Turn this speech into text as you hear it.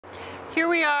Here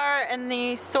we are in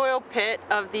the soil pit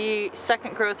of the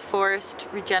second growth forest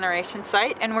regeneration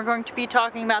site, and we're going to be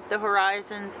talking about the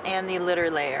horizons and the litter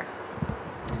layer.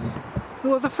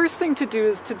 Well, the first thing to do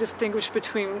is to distinguish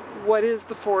between what is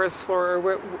the forest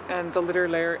floor and the litter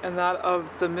layer and that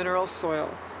of the mineral soil.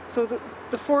 So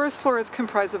the forest floor is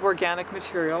comprised of organic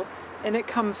material, and it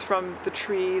comes from the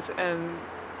trees and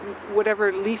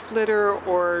whatever leaf litter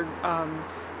or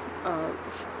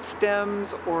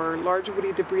stems or large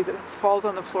woody debris that falls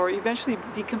on the floor eventually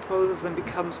decomposes and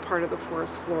becomes part of the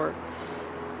forest floor,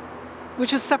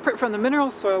 which is separate from the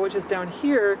mineral soil, which is down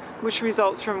here, which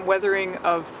results from weathering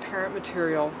of parent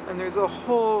material. And there's a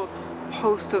whole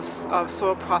host of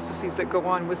soil processes that go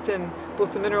on within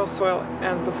both the mineral soil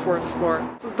and the forest floor.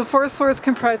 So the forest floor is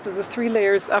comprised of the three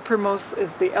layers. Uppermost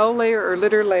is the L layer or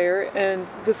litter layer, and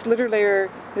this litter layer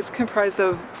is comprised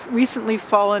of recently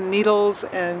fallen needles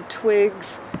and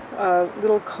twigs,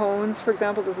 little cones. For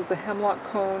example, this is a hemlock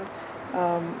cone.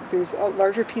 There's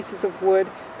larger pieces of wood,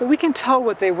 but we can tell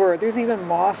what they were. There's even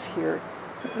moss here,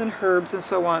 and herbs and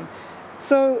so on.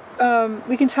 So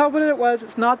we can tell what it was.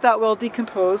 It's not that well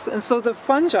decomposed, and so the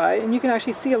fungi, and you can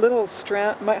actually see a little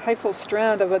hyphal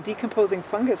strand of a decomposing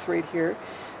fungus right here.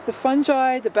 The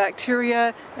fungi, the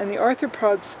bacteria, and the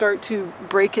arthropods start to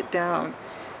break it down.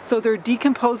 So they're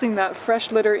decomposing that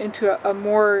fresh litter into a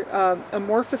more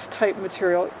amorphous type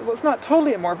material. Well, it's not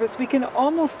totally amorphous. We can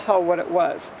almost tell what it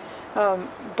was,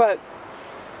 but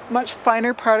much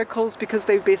finer particles because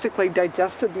they've basically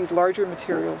digested these larger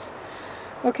materials.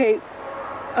 Okay.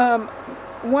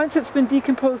 Once it's been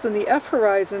decomposed in the F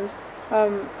horizon,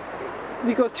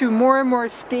 we go through more and more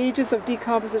stages of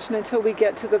decomposition until we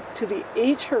get to the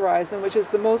H horizon, which is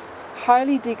the most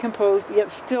highly decomposed yet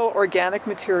still organic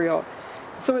material.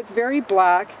 So it's very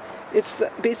black. It's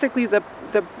basically the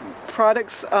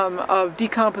products of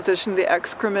decomposition, the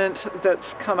excrement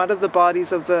that's come out of the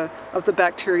bodies of the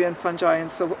bacteria and fungi and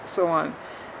so on.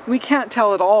 We can't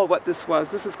tell at all what this was.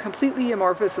 This is completely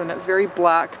amorphous and it's very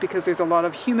black because there's a lot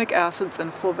of humic acids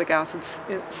and fulvic acids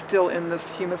still in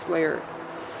this humus layer.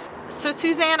 So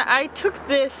Suzanne, I took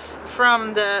this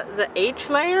from the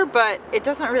H layer, but it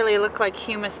doesn't really look like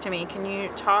humus to me. Can you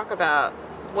talk about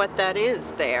what that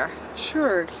is there?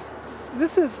 Sure.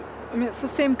 This is, I mean, it's the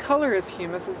same color as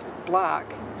humus, it's black,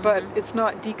 but it's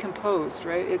not decomposed,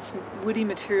 right? It's woody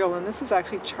material, and this is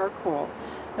actually charcoal.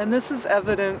 And this is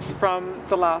evidence from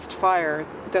the last fire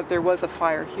that there was a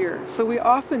fire here. So we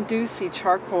often do see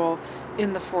charcoal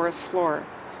in the forest floor,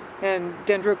 and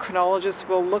dendrochronologists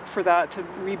will look for that to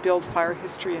rebuild fire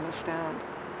history in a stand.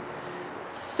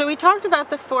 So we talked about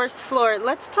the forest floor.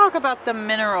 Let's talk about the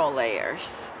mineral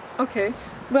layers. Okay.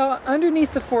 Well,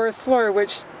 underneath the forest floor,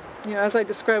 which, you know, as I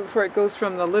described before, it goes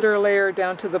from the litter layer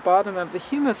down to the bottom of the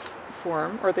humus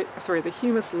form, or the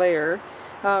humus layer.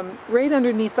 Right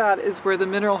underneath that is where the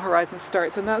mineral horizon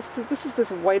starts, and this is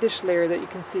this whitish layer that you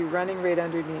can see running right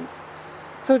underneath.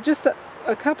 So just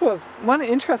one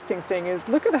interesting thing is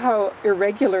look at how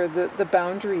irregular the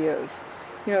boundary is,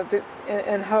 you know,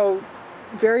 and how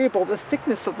variable the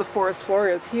thickness of the forest floor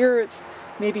is. Here it's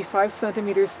maybe 5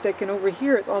 centimeters thick, and over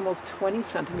here it's almost 20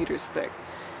 centimeters thick.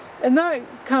 And that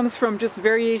comes from just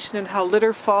variation in how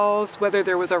litter falls, whether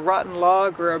there was a rotten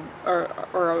log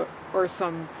or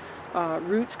some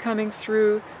roots coming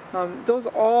through. Those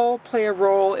all play a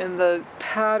role in the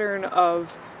pattern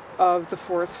of the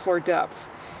forest floor depth.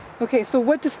 Okay, so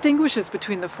what distinguishes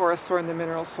between the forest floor and the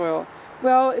mineral soil?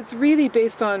 Well, it's really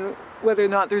based on whether or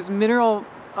not there's mineral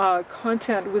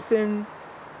content within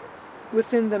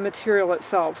the material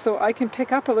itself. So I can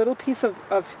pick up a little piece at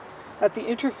the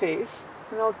interface,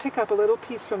 and I'll pick up a little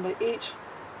piece from the H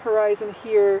horizon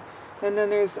here, and then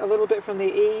there's a little bit from the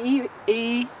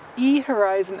AE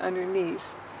horizon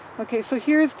underneath. Okay, so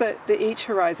here's the H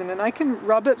horizon, and I can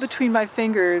rub it between my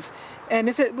fingers, and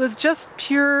if it was just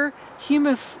pure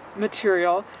humus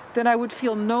material, then I would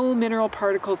feel no mineral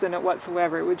particles in it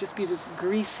whatsoever. It would just be this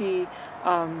greasy,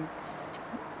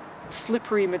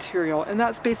 slippery material, and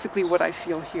that's basically what I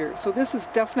feel here. So this is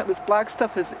definitely, this black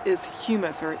stuff is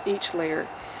humus, or H layer.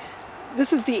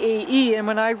 This is the AE, and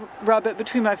when I rub it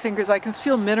between my fingers, I can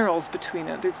feel minerals between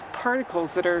it. There's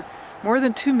particles that are more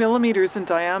than 2 millimeters in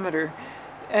diameter,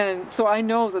 and so I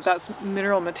know that that's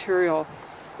mineral material.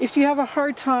 If you have a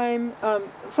hard time,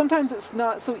 sometimes it's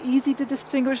not so easy to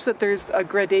distinguish that there's a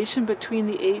gradation between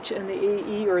the H and the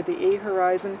AE, or the A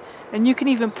horizon, and you can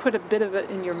even put a bit of it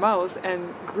in your mouth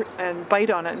and bite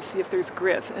on it and see if there's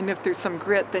grit. And if there's some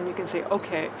grit, then you can say,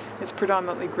 okay, it's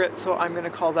predominantly grit, so I'm going to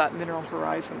call that mineral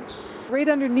horizon. Right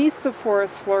underneath the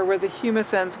forest floor where the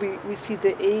humus ends, we see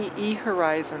the AE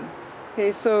horizon.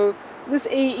 Okay, so this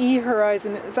AE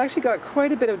horizon has actually got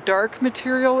quite a bit of dark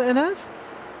material in it.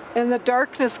 And the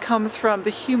darkness comes from the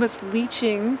humus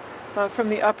leaching from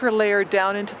the upper layer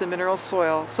down into the mineral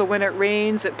soil. So when it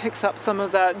rains, it picks up some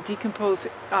of that decomposed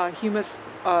humus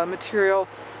material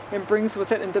and brings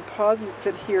with it and deposits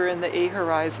it here in the A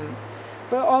horizon.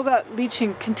 But all that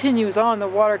leaching continues on, the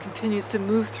water continues to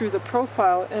move through the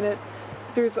profile, and it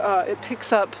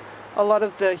picks up a lot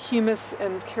of the humus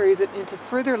and carries it into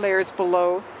further layers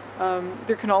below.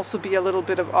 There can also be a little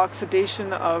bit of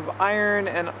oxidation of iron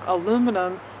and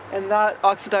aluminum, and that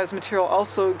oxidized material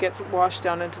also gets washed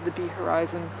down into the B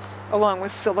horizon along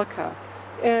with silica.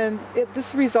 And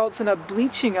this results in a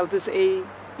bleaching of this AE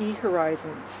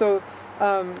horizon. So,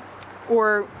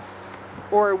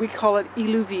 or we call it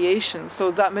eluviation. So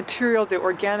that material, the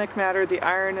organic matter, the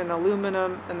iron and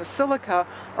aluminum and the silica,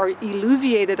 are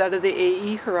eluviated out of the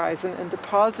AE horizon and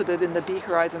deposited in the B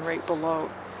horizon right below.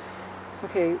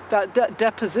 Okay, that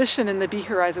deposition in the B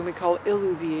horizon we call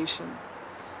eluviation.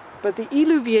 But the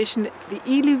eluviation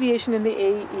in the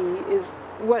AE is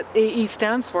what AE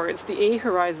stands for. It's the A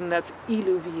horizon that's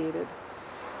eluviated.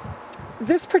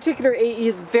 This particular AE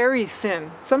is very thin.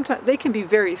 Sometimes they can be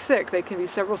very thick. They can be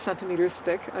several centimeters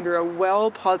thick under a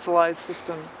well-podzolized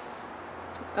system.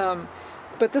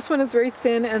 But this one is very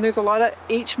thin, and there's a lot of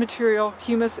H material,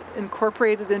 humus,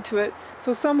 incorporated into it.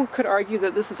 So some could argue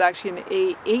that this is actually an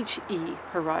AHE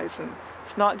horizon.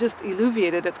 It's not just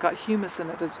eluviated, it's got humus in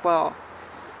it as well.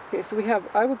 Okay, so we have,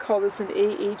 I would call this an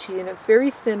AHE, and it's very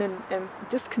thin and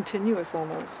discontinuous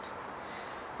almost.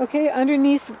 Okay,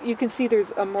 underneath you can see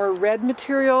there's a more red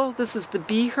material. This is the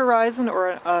B horizon,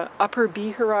 or upper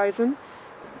B horizon.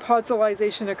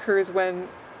 Podzolization occurs when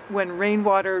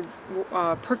rainwater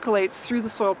percolates through the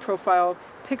soil profile,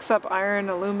 picks up iron,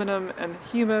 aluminum, and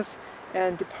humus,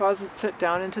 and deposits it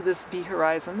down into this B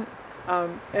horizon.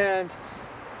 And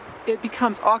it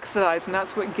becomes oxidized, and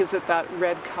that's what gives it that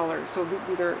red color. So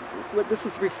what this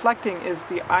is reflecting is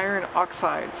the iron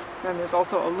oxides, and there's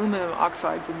also aluminum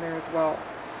oxides in there as well.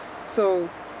 So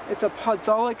it's a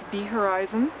podzolic B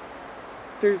horizon.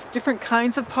 There's different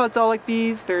kinds of podzolic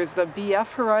Bs. There's the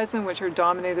BF horizon, which are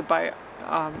dominated by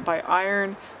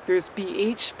iron. There's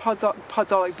BH,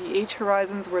 podzolic BH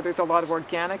horizons, where there's a lot of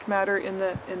organic matter in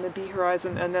the B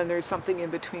horizon, and then there's something in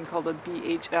between called a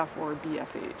BHF or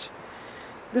BFH.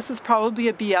 This is probably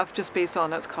a BF just based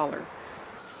on its color.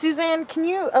 Suzanne, can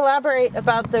you elaborate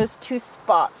about those two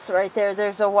spots right there?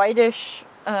 There's a whitish,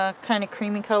 kind of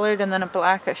creamy colored, and then a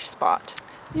blackish spot.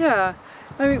 Yeah,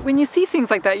 I mean, when you see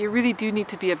things like that, you really do need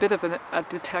to be a bit of a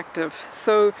detective.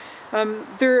 So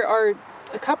there are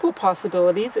a couple of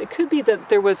possibilities. It could be that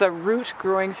there was a root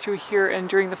growing through here, and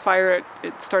during the fire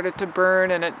it started to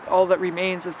burn, and all that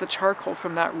remains is the charcoal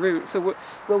from that root. So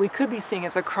what we could be seeing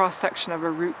is a cross-section of a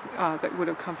root that would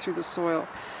have come through the soil.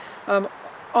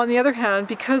 On the other hand,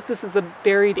 because this is a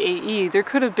buried AE, there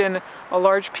could have been a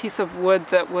large piece of wood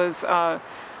that was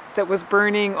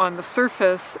burning on the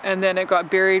surface, and then it got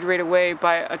buried right away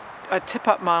by a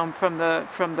tip-up mound from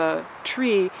the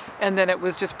tree, and then it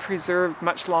was just preserved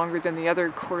much longer than the other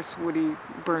coarse woody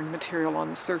burned material on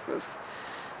the surface.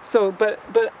 So, but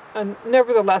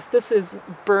nevertheless, this is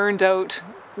burned out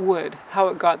wood. How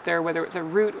it got there, whether it's a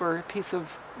root or a piece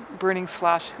of burning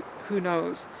slash, who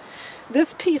knows.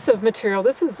 This piece of material,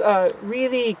 this is a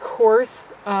really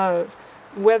coarse,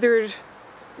 weathered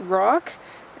rock,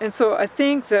 and so I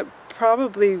think that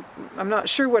probably, I'm not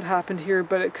sure what happened here,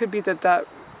 but it could be that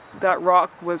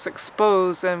rock was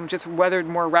exposed and just weathered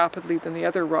more rapidly than the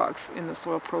other rocks in the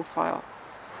soil profile.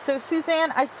 So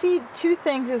Suzanne, I see two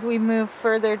things as we move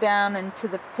further down into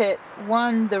the pit.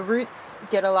 One, the roots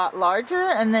get a lot larger,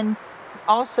 and then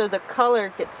also the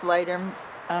color gets lighter.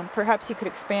 Perhaps you could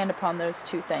expand upon those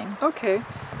two things. Okay,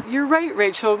 you're right,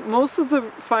 Rachel. Most of the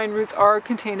fine roots are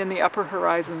contained in the upper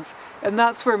horizons, and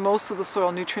that's where most of the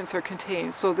soil nutrients are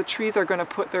contained. So the trees are going to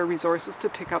put their resources to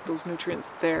pick up those nutrients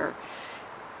there.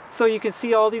 So you can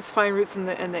see all these fine roots in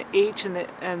the H and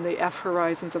the F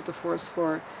horizons of the forest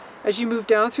floor. As you move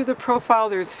down through the profile,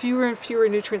 there's fewer and fewer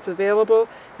nutrients available,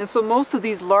 and so most of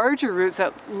these larger roots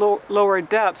at lower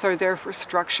depths are there for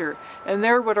structure, and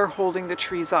they're what are holding the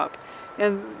trees up.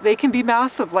 And they can be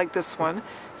massive like this one.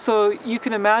 So you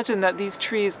can imagine that these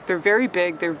trees, they're very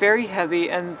big, they're very heavy,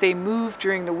 and they move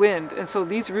during the wind. And so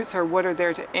these roots are what are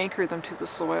there to anchor them to the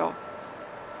soil.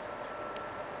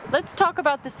 Let's talk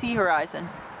about the C horizon.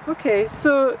 Okay,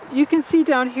 so you can see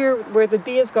down here where the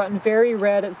B has gotten very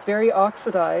red, it's very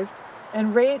oxidized,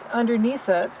 and right underneath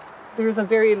it, there's a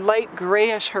very light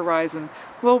grayish horizon.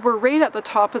 Well, we're right at the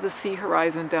top of the C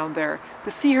horizon down there.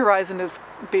 The C horizon is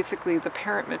basically the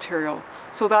parent material.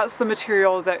 So that's the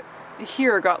material that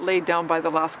here got laid down by the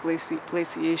last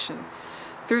glaciation.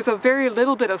 There's a very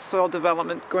little bit of soil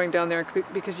development going down there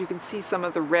because you can see some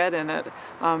of the red in it.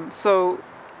 So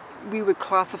we would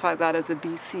classify that as a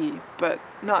BC, but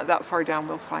not that far down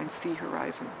we'll find sea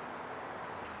horizon.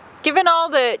 Given all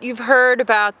that you've heard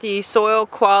about the soil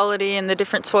quality and the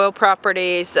different soil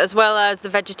properties, as well as the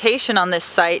vegetation on this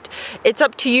site, it's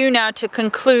up to you now to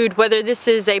conclude whether this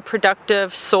is a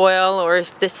productive soil or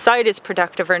if this site is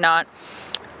productive or not.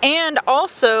 And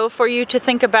also for you to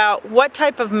think about what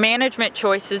type of management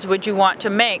choices would you want to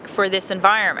make for this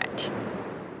environment.